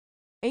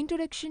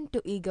Introduction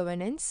to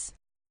e-governance.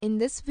 In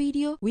this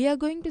video, we are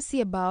going to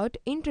see about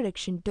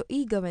Introduction to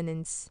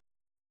e-governance.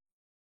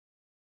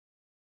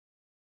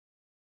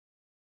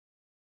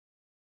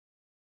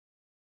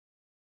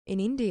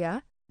 In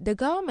India, the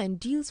government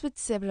deals with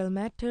several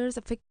matters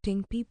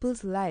affecting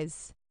people's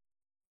lives.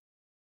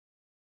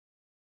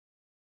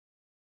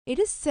 It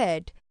is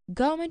said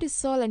government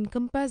is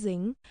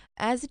all-encompassing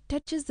as it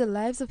touches the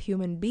lives of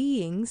human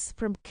beings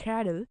from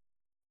cradle,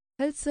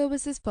 health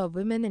services for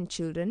women and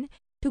children,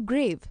 to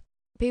grave,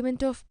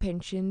 payment of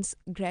pensions,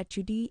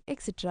 gratuity,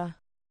 etc.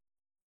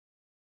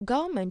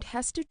 Government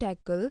has to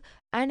tackle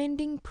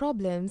unending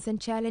problems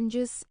and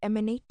challenges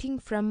emanating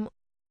from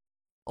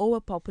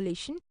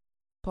overpopulation,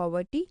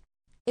 poverty,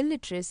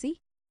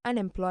 illiteracy,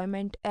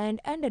 unemployment, and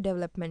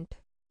underdevelopment.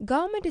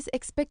 Government is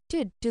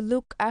expected to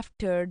look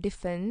after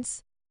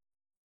defense,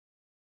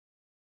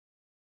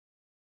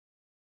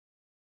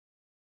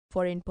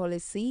 foreign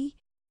policy,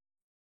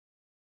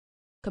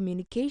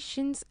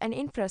 communications and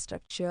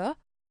infrastructure,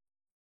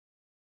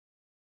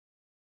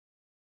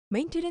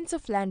 maintenance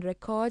of land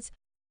records,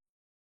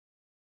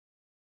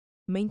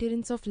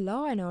 maintenance of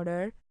law and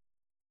order,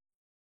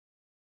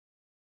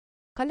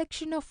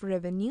 collection of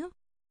revenue,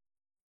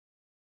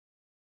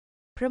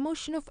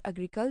 promotion of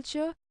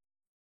agriculture,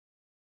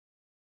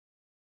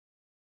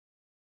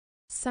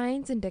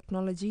 science and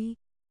technology,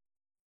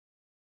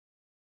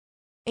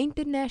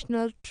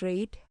 international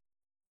trade,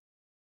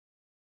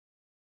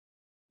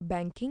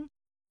 banking,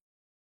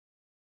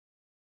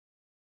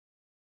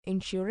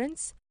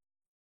 insurance,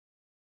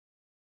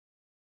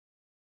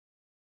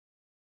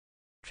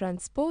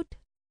 transport,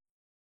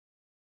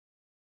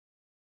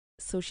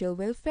 social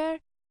welfare,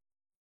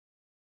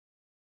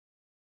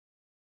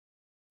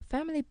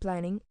 family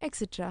planning,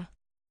 etc.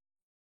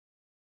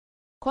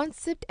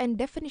 Concept and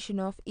definition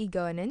of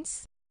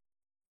e-governance.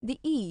 The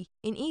E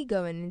in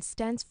e-governance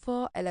stands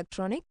for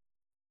electronic.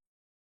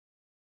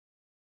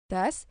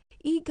 Thus,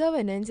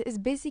 e-governance is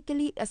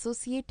basically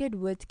associated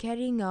with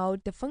carrying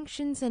out the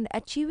functions and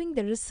achieving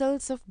the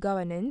results of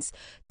governance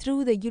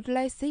through the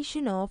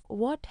utilization of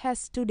what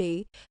has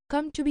today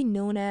come to be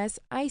known as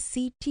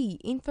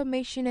ICT,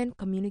 Information and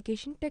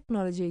Communication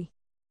Technology.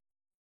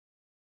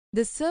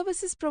 The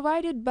services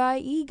provided by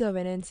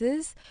e-governance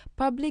is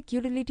public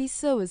utility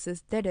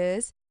services, that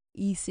is,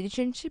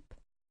 e-citizenship,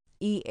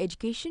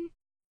 e-education,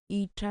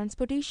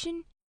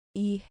 e-transportation,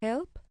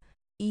 e-health,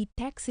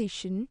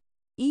 e-taxation,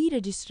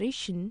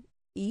 e-registration,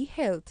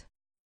 e-health.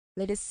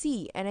 Let us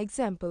see an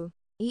example.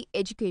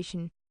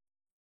 E-education.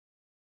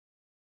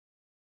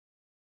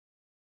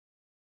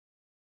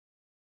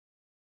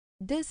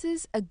 This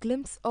is a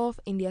glimpse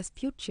of India's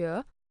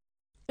future.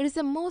 It is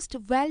the most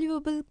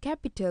valuable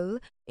capital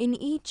in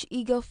each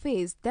eager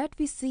phase that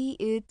we see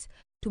it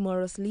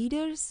tomorrow's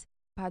leaders,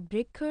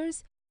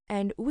 pathbreakers,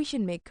 and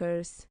vision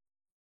makers.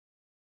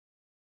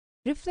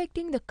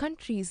 Reflecting the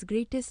country's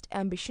greatest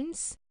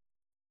ambitions.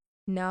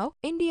 Now,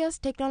 India's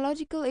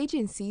technological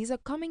agencies are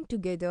coming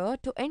together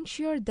to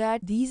ensure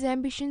that these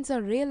ambitions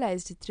are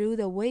realized through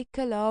the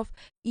vehicle of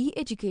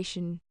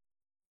e-education.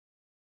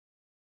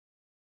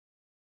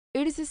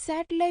 It is a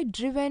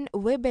satellite-driven,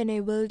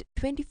 web-enabled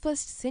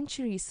 21st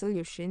century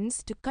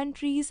solutions to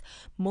country's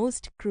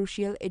most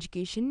crucial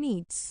education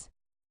needs.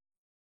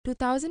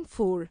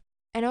 2004,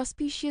 an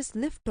auspicious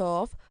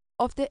liftoff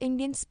of the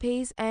Indian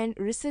Space and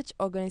Research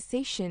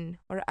Organization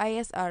or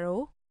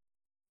ISRO.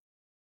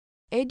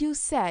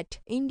 EduSat,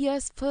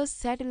 India's first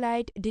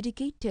satellite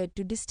dedicated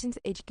to distance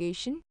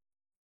education,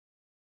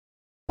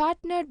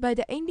 partnered by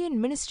the Indian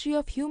Ministry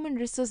of Human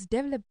Resource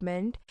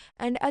Development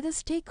and other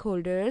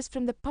stakeholders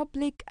from the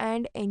public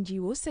and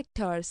NGO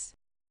sectors.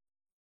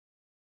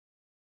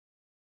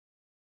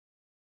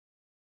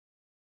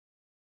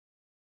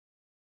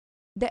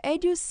 The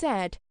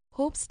EduSat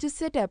hopes to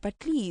set up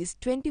at least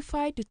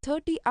 25 to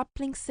 30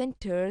 uplink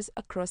centers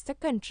across the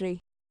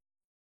country.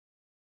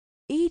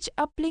 Each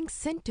uplink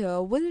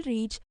center will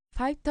reach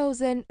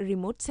 5,000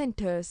 remote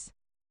centers.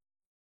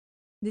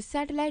 The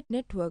satellite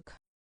network.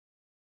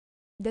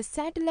 The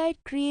satellite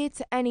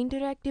creates an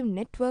interactive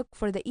network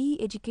for the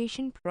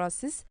e-education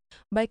process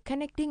by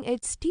connecting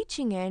its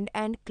teaching end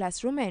and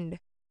classroom end.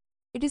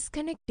 It is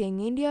connecting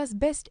India's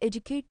best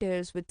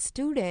educators with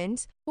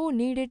students who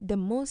need it the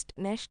most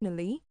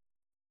nationally.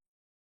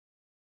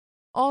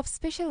 Of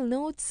special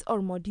notes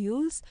or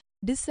modules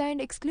designed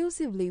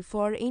exclusively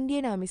for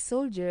Indian Army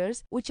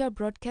soldiers, which are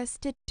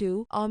broadcasted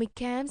to army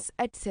camps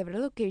at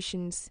several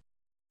locations.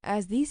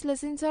 As these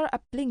lessons are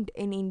uplinked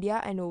in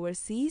India and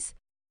overseas,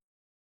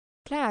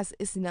 class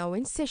is now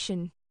in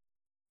session.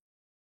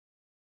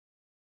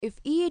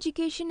 If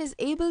e-education is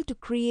able to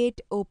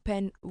create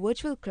open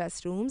virtual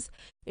classrooms,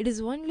 it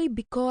is only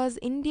because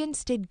Indian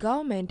state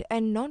government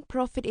and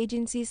non-profit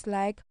agencies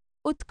like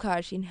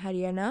Utkarsh in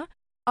Haryana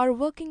are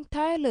working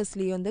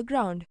tirelessly on the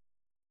ground.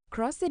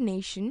 Across the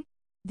nation,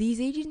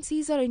 these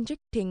agencies are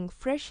injecting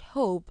fresh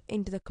hope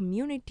into the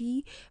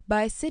community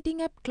by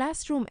setting up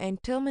classroom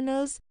and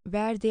terminals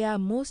where they are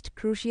most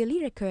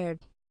crucially required.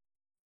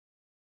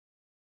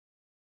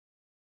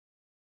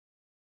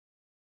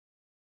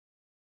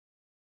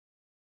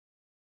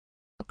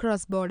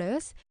 across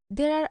borders,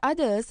 there are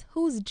others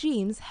whose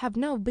dreams have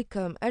now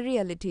become a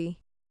reality.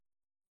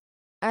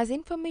 As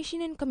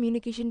information and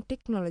communication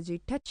technology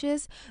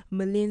touches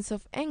millions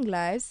of young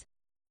lives,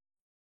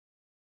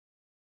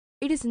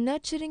 it is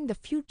nurturing the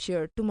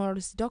future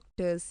tomorrow's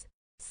doctors,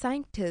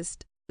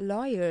 scientists,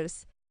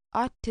 lawyers,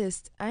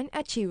 artists, and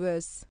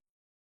achievers.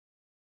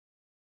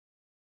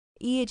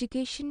 E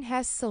education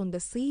has sown the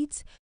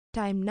seeds,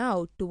 time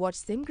now to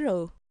watch them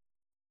grow.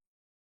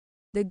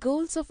 The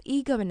goals of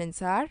e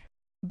governance are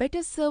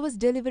better service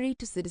delivery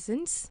to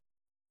citizens,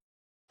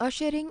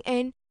 ushering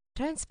in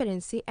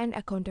transparency and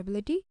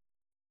accountability,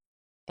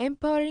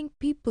 empowering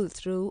people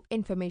through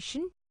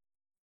information,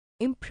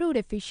 improved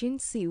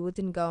efficiency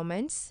within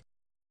governments,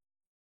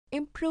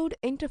 improved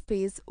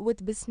interface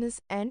with business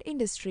and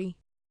industry,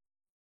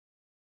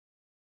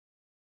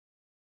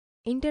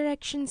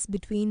 interactions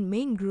between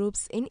main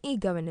groups in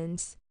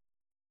e-governance.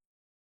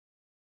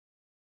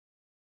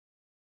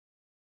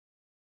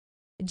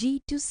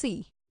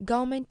 G2C,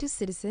 government to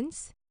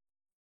citizens.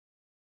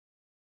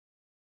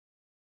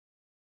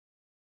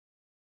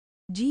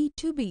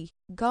 G2B,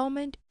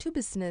 government to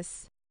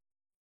business.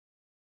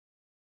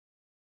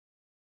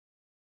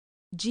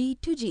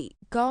 G2G,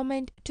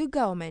 government to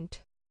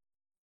government.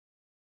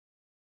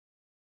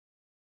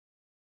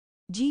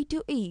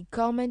 G2E,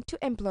 government to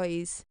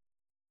employees.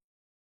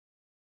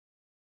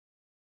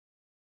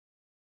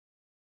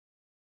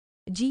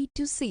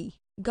 G2C,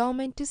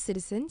 government to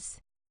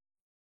citizens.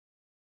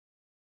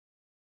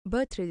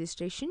 Birth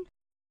registration.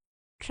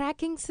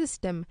 Tracking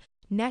system,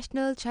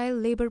 National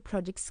Child Labour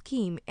Project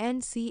Scheme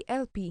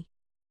NCLP.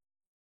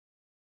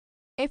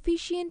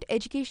 Efficient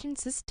education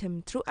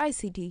system through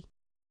ICT.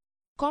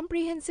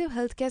 Comprehensive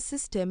healthcare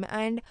system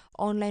and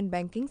online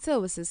banking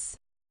services.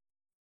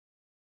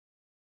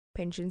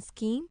 Pension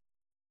scheme.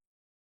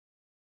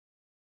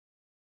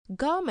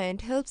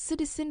 Government helps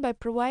citizens by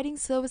providing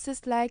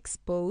services like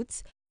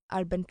sports,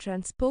 urban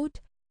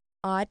transport,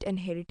 art and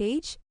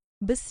heritage,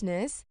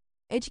 business,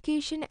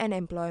 education and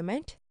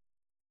employment,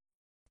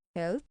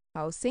 health,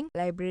 housing,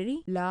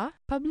 library, law,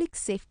 public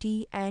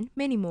safety, and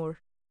many more.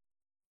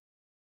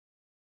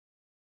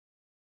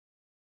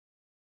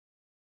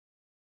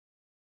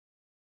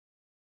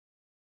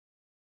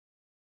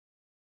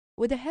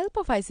 With the help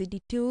of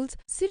ICT tools,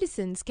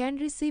 citizens can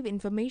receive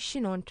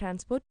information on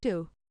transport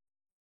too.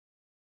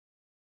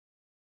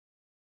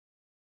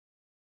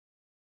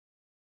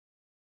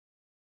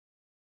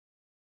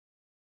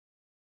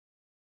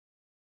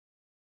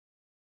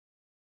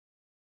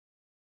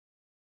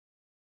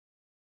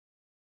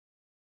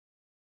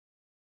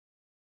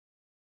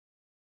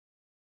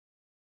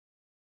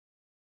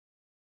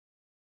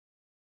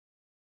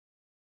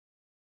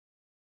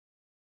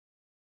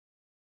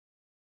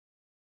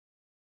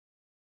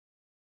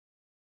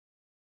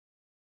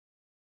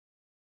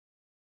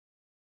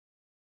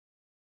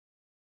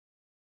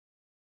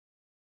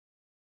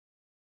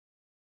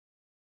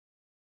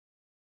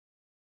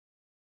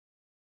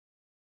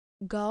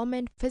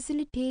 Government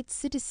facilitates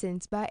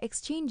citizens by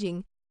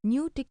exchanging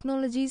new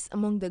technologies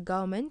among the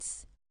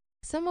governments.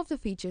 Some of the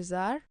features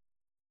are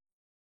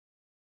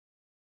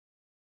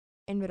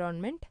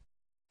environment,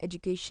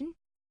 education,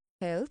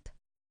 health,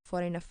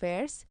 foreign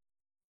affairs,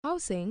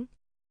 housing,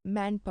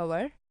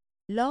 manpower,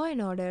 law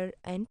and order,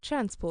 and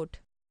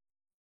transport.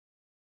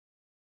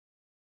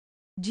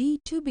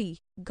 G2B,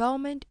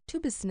 government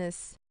to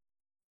business.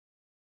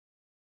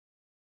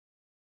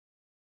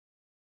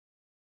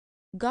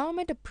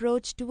 Government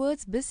approach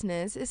towards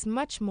business is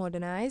much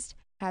modernized,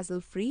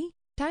 hassle-free,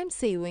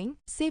 time-saving,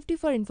 safety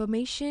for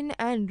information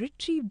and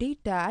retrieve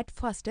data at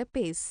faster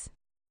pace.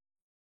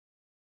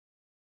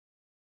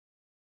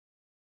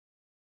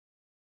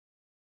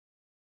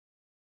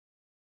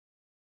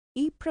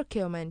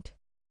 E-procurement.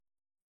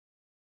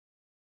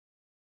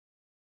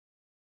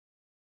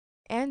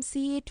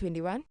 NCA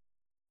 21.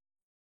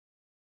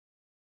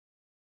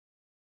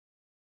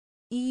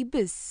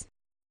 E-biz.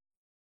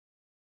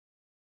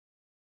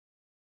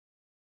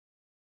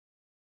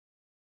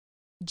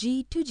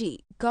 G2G,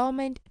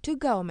 government to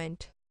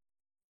government.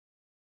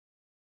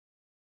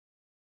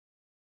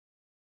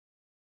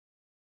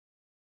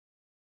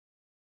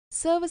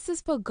 Services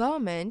for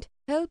government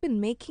help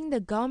in making the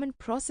government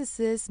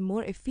processes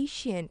more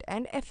efficient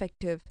and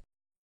effective.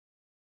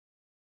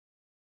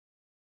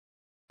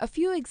 A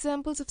few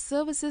examples of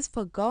services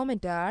for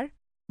government are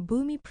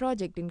Bhumi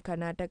project in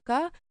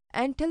Karnataka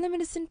and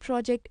telemedicine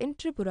project in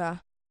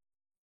Tripura.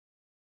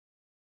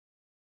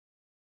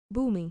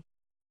 Bhumi.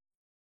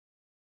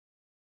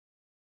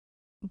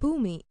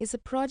 Bhumi is a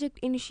project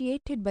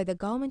initiated by the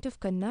government of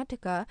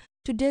Karnataka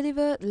to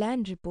deliver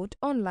land report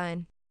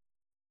online.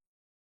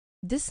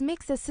 This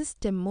makes the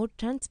system more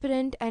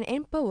transparent and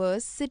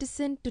empowers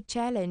citizens to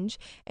challenge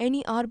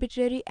any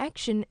arbitrary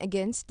action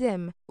against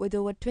them. With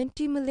over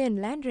 20 million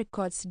land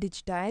records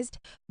digitized,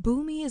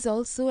 Bhumi is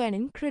also an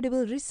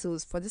incredible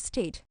resource for the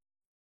state.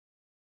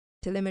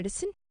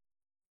 Telemedicine.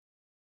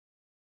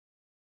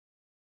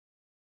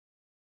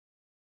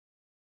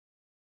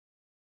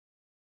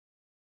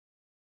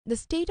 The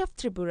state of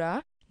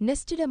Tripura,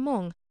 nested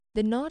among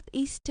The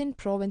northeastern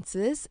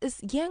provinces is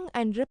young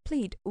and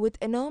replete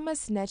with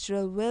enormous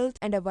natural wealth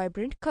and a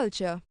vibrant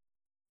culture.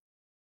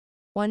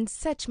 One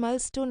such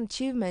milestone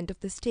achievement of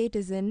the state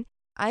is in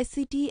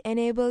ICT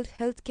enabled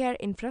healthcare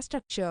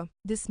infrastructure.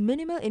 This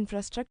minimal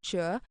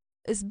infrastructure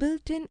is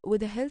built in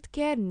with the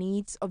healthcare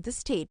needs of the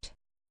state.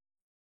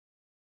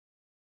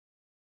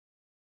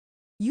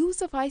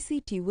 Use of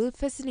ICT will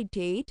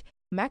facilitate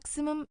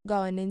maximum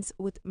governance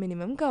with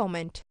minimum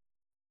government.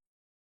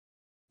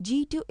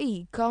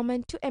 G2E,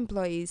 government to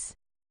employees.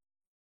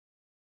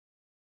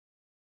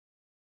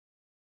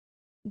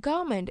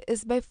 Government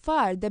is by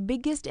far the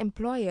biggest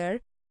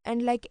employer,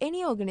 and like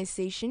any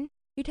organization,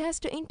 it has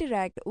to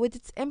interact with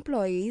its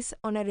employees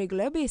on a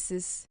regular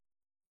basis.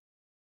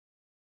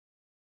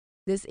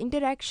 This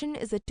interaction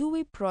is a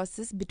two-way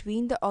process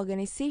between the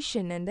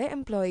organization and the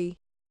employee.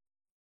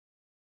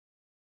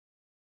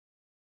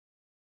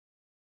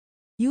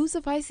 Use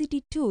of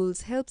ICT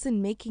tools helps in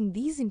making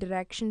these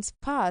interactions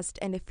fast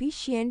and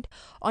efficient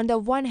on the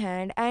one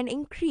hand and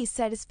increase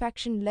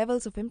satisfaction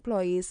levels of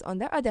employees on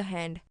the other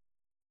hand.